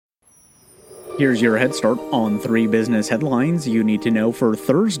Here's your head start on 3 business headlines you need to know for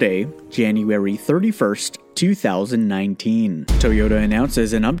Thursday, January 31st, 2019. Toyota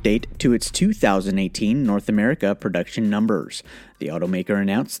announces an update to its 2018 North America production numbers. The automaker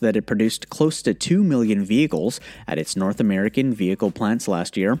announced that it produced close to 2 million vehicles at its North American vehicle plants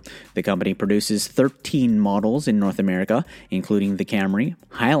last year. The company produces 13 models in North America, including the Camry,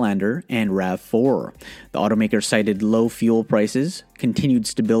 Highlander, and RAV4. The automaker cited low fuel prices, continued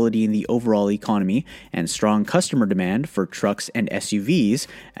stability in the overall economy, and strong customer demand for trucks and SUVs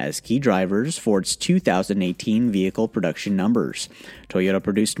as key drivers for its 2018 vehicle production numbers. Toyota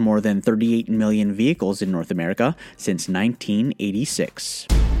produced more than 38 million vehicles in North America since 1986.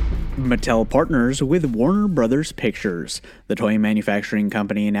 Mattel partners with Warner Brothers Pictures. The toy manufacturing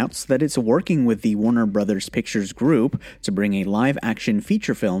company announced that it's working with the Warner Brothers Pictures Group to bring a live-action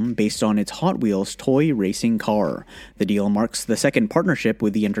feature film based on its Hot Wheels toy racing car. The deal marks the second partnership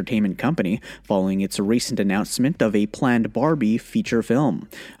with the entertainment company, following its recent announcement of a planned Barbie feature film.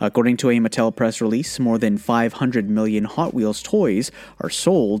 According to a Mattel press release, more than 500 million Hot Wheels toys are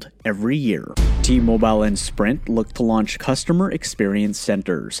sold every year. T-Mobile and Sprint look to launch customer experience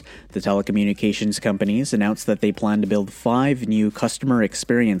centers. The telecommunications companies announced that they plan to build 5 new customer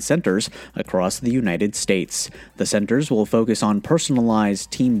experience centers across the United States. The centers will focus on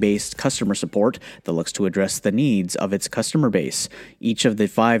personalized, team-based customer support that looks to address the needs of its customer base. Each of the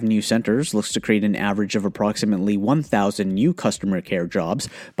 5 new centers looks to create an average of approximately 1,000 new customer care jobs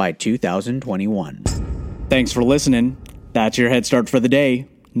by 2021. Thanks for listening. That's your head start for the day.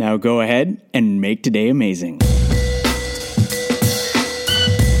 Now go ahead and make today amazing.